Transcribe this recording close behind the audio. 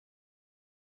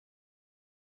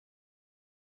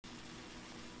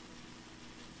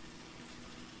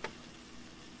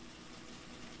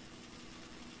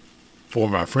For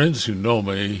my friends who know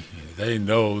me, they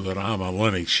know that I'm a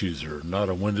Linux user, not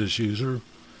a Windows user,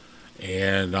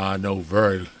 and I know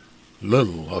very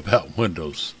little about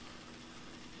Windows.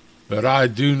 But I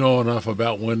do know enough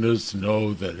about Windows to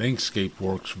know that Inkscape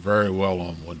works very well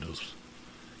on Windows.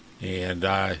 And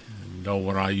I know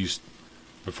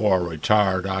before I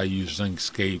retired, I used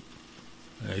Inkscape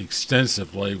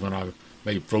extensively when I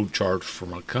made flowcharts for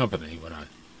my company,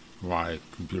 my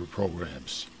computer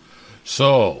programs.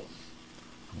 So,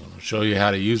 I'm going to show you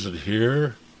how to use it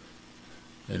here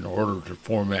in order to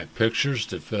format pictures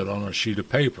to fit on a sheet of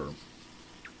paper.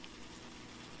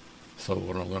 So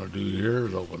what I'm going to do here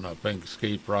is open up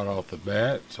Inkscape right off the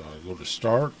bat. So I go to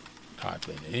Start, type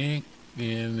in ink,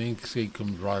 and Inkscape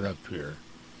comes right up here.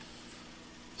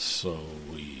 So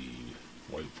we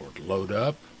wait for it to load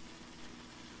up.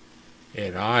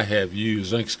 And I have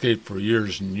used Inkscape for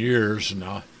years and years.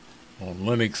 Now on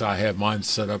Linux I have mine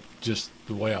set up just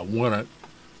the way I want it.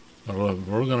 But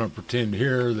we're going to pretend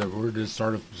here that we're just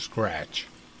starting from scratch.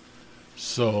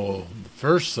 So the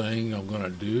first thing I'm going to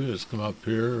do is come up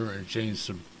here and change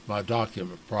my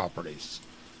document properties.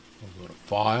 I'll go to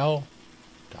File,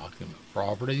 Document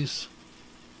Properties,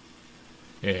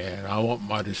 and I want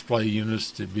my display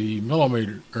units to be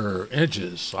millimeter or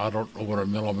inches. I don't know what a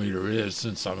millimeter is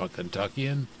since I'm a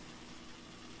Kentuckian.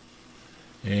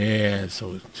 And so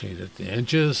we change it to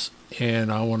inches,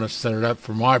 and I want to set it up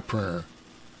for my printer.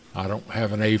 I don't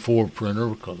have an A4 printer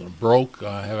because I'm broke.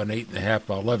 I have an 8.5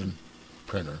 by 11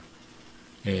 printer.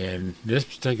 And this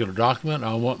particular document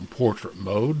I want in portrait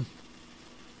mode.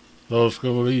 So it's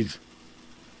going to be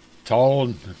tall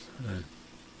and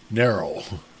narrow.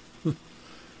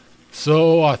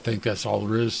 So I think that's all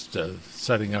there is to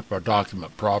setting up our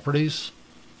document properties.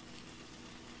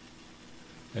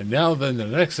 And now then the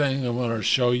next thing I'm going to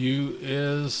show you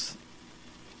is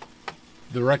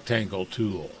the rectangle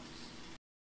tool.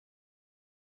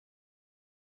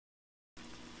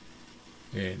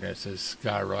 And that's this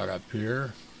guy right up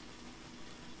here.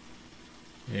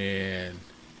 And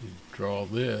you draw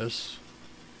this.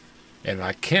 And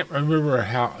I can't remember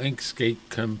how Inkscape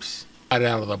comes right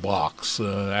out of the box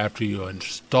after you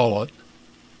install it.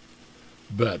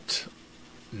 But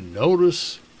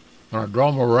notice when I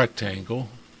draw my rectangle,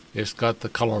 it's got the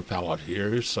color palette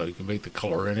here, so you can make the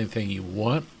color anything you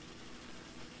want.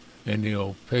 And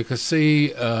you'll pick a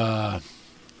C. I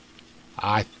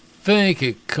think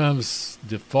it comes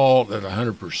default at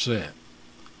 100%,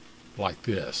 like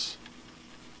this.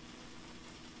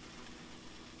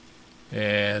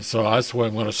 And so that's the way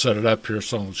I'm going to set it up here,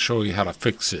 so I'm going to show you how to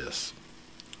fix this.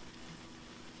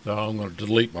 So I'm going to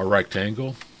delete my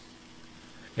rectangle.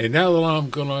 And now that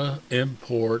I'm going to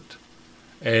import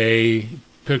a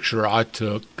picture I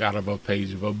took out of a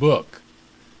page of a book.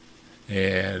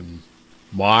 And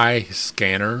my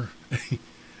scanner,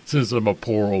 since I'm a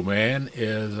poor old man,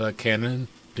 is a Canon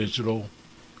digital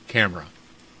camera.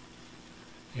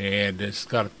 And it's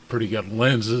got pretty good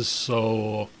lenses,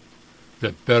 so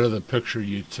the better the picture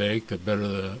you take, the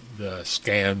better the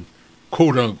scan,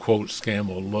 quote-unquote, scan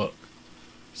will look.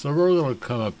 So we're going to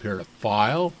come up here to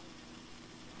File,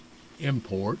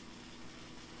 Import,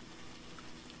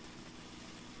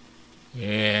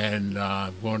 and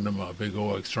I'm going to my big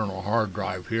old external hard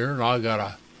drive here, and I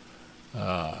got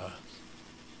a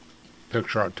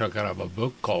picture I took out of a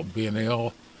book called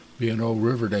B&O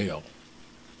Riverdale,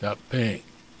 that pink.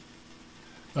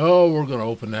 Oh, we're going to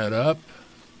open that up,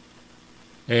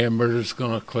 and we're just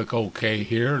going to click OK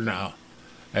here. Now,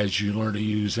 as you learn to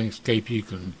use Inkscape, you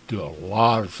can do a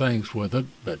lot of things with it,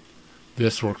 but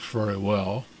this works very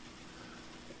well.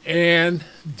 And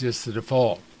just the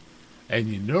default. And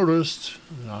you noticed,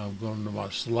 I'm going to my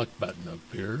select button up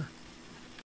here.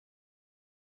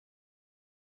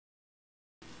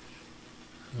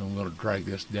 I'm going to drag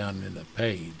this down in the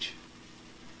page.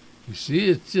 You see,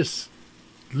 it's just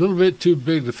a little bit too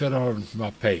big to fit on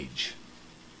my page.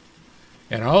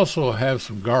 And I also have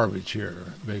some garbage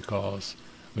here, because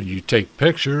when you take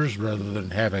pictures, rather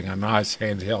than having a nice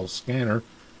handheld scanner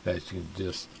that you can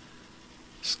just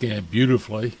scan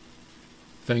beautifully,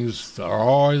 things are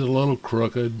always a little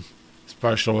crooked,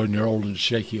 especially when you're old and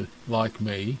shaky like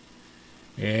me.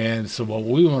 And so what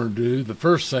we want to do, the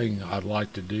first thing I'd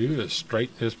like to do is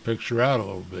straighten this picture out a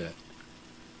little bit.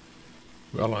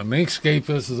 Well, in Inkscape,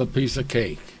 this is a piece of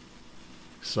cake.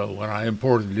 So when I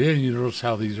imported it in, you notice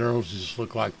how these arrows just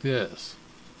look like this.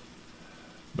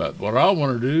 But what I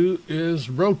want to do is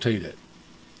rotate it.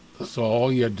 So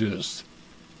all you do is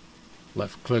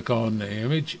left click on the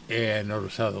image, and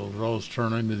notice how those rows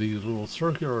turn into these little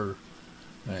circular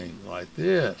things like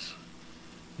this.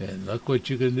 And look what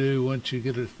you can do once you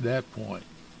get it to that point.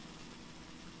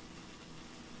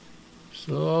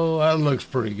 So that looks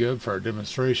pretty good for a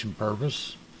demonstration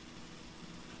purpose.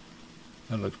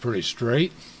 That looks pretty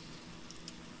straight.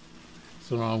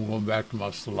 So now I'm going back to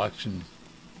my selection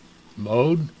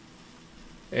mode.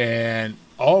 And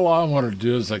all I want to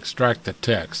do is extract the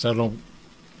text. I don't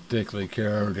particularly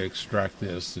care to extract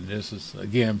this. And this is,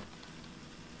 again,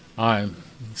 I'm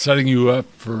setting you up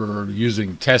for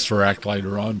using Tesseract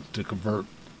later on to convert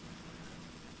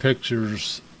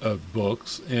pictures of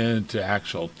books into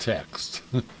actual text.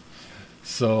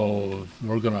 So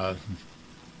we're going to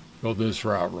go this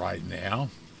route right now.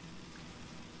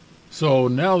 So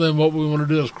now then what we want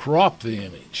to do is crop the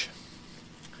image.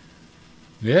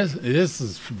 This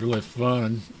is really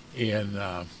fun in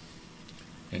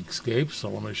Inkscape, so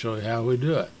let me show you how we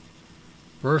do it.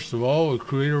 First of all, we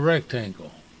create a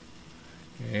rectangle.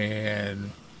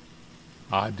 And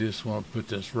I just want to put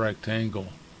this rectangle.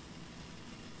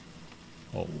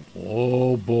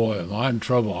 Oh boy, am I in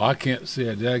trouble. I can't see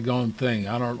a daggone thing.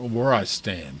 I don't know where I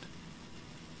stand.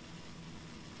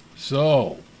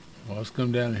 So, let's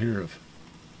come down here to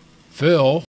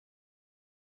fill.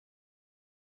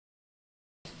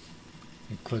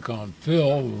 And click on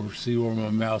fill. We'll see where my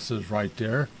mouse is right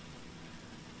there.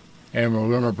 And we're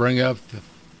going to bring up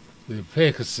the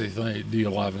opacity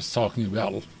deal I was talking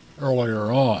about earlier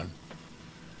on.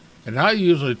 And I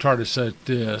usually try to set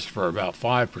this for about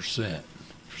 5%.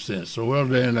 So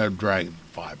we'll end up dragging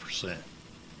 5%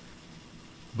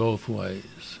 both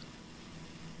ways.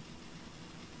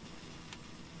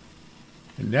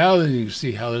 And now then you can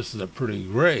see how this is a pretty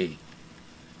gray.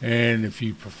 And if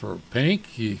you prefer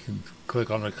pink, you can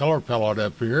click on the color palette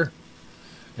up here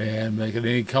and make it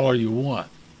any color you want.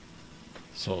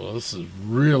 So this is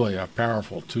really a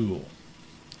powerful tool.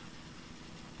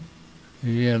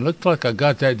 Yeah, it looked like I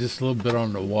got that just a little bit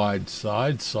on the wide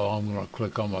side, so I'm going to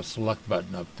click on my select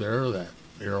button up there, that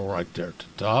arrow right there at the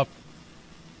top.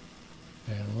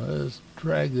 And let's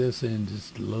drag this in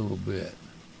just a little bit.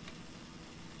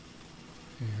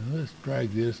 And let's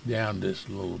drag this down just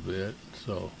a little bit.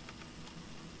 So,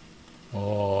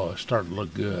 oh, it's starting to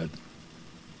look good.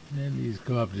 And these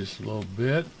come up just a little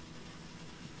bit.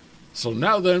 So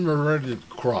now then we're ready to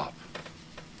crop.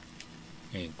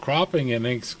 And cropping in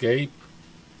Inkscape,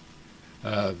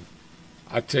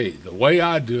 I tell you, the way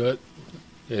I do it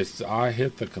is I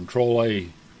hit the Control-A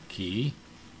key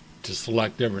to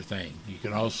select everything. You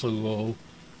can also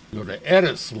go to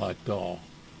Edit, Select All.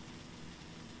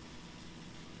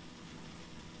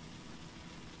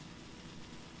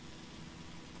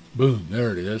 Boom,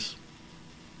 there it is.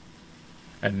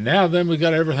 And now then we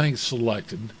got everything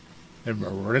selected and we're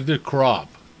ready to crop.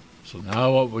 So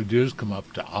now what we do is come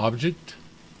up to Object,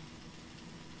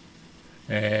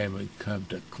 and we come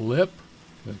to Clip,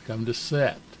 we come to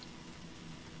Set.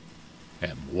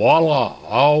 And voila,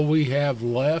 all we have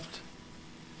left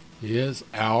is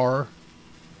our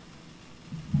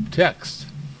text.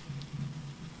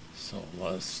 So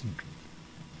let's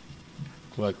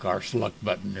click our select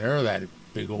button there, that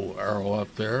big old arrow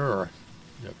up there, or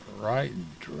up to the right,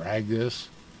 and drag this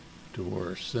to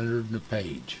where it's centered in the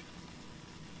page.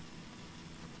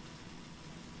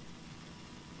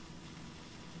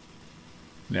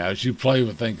 Now, as you play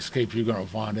with Inkscape, you're going to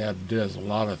find out it does a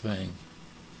lot of things.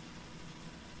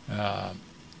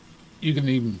 You can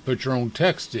even put your own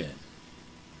text in.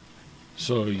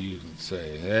 So you can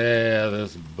say, yeah,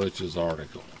 this is Butch's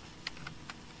article.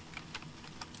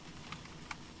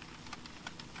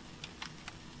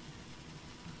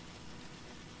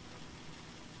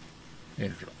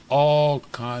 And there's all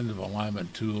kinds of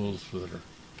alignment tools that are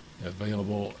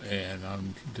available, and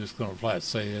I'm just going to flat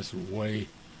say this is way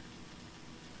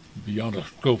beyond the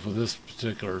scope of this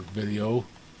particular video.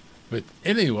 But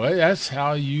anyway, that's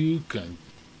how you can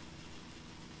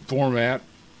format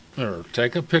or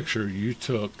take a picture you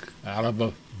took out of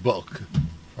a book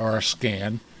or a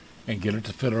scan and get it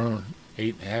to fit on an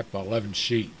 8.5 by 11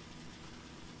 sheet.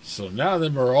 So now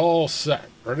then we're all set,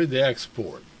 ready to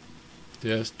export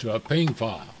this to a ping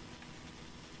file.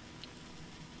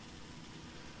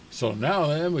 So now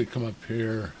then we come up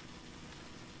here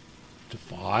to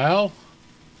File,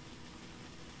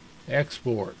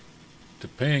 Export to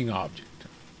Ping Object.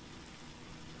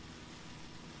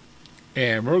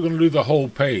 And we're going to do the whole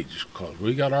page because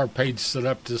we got our page set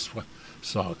up this way.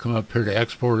 So I'll come up here to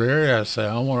Export Area. I say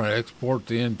I want to export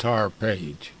the entire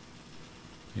page.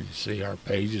 You can see our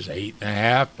page is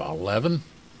 8.5 by 11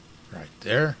 right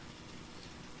there.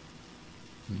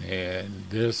 And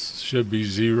this should be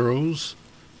zeros.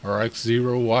 Our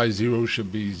X0, Y0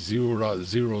 should be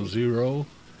 0.00,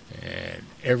 and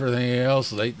everything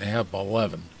else is 8.5 by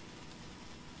 11.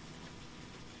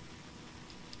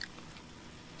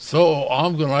 So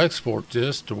I'm going to export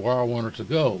this to where I want it to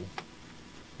go.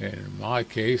 And in my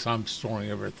case, I'm storing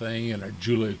everything in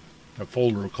a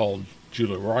folder called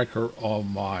Julie Riker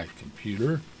on my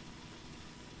computer.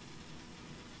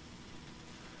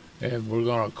 And we're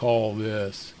going to call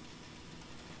this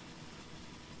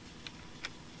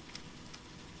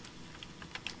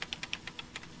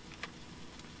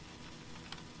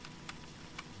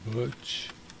Butch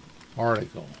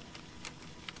Article.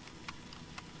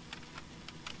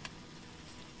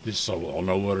 Just so we'll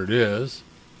know what it is.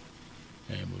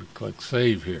 And we click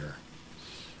Save here.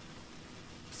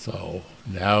 So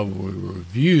now we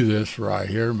review this right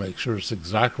here, make sure it's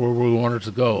exactly where we want it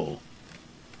to go.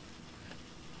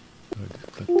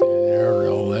 Click the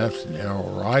arrow left and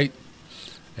arrow right,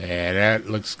 and that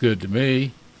looks good to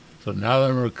me. So now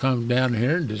then we're going to come down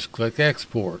here and just click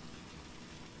Export.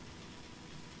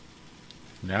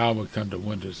 Now we come to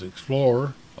Windows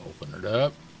Explorer, open it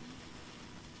up.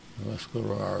 Let's go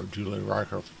to our Julie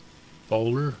Riker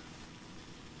folder.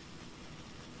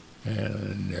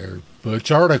 And there's Butch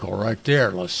Article right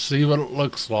there. Let's see what it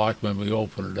looks like when we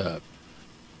open it up.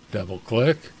 Double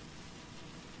click.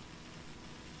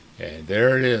 And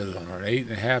there it is on an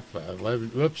 8.5 by 11,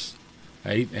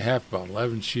 8.5 by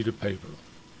 11 sheet of paper.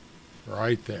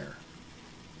 Right there.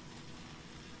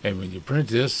 And when you print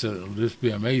this, it'll just be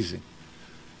amazing.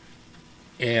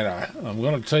 And I'm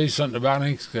going to tell you something about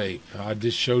Inkscape. I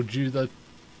just showed you the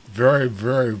very,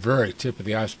 very, very tip of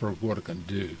the iceberg what it can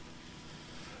do.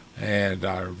 And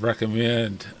I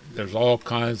recommend, there's all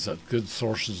kinds of good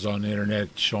sources on the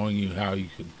internet showing you how you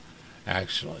can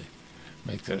actually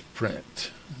make this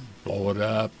print. Blow it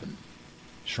up and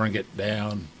shrink it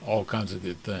down, all kinds of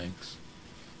good things.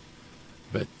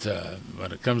 But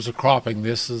when it comes to cropping,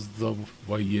 this is the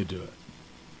way you do it.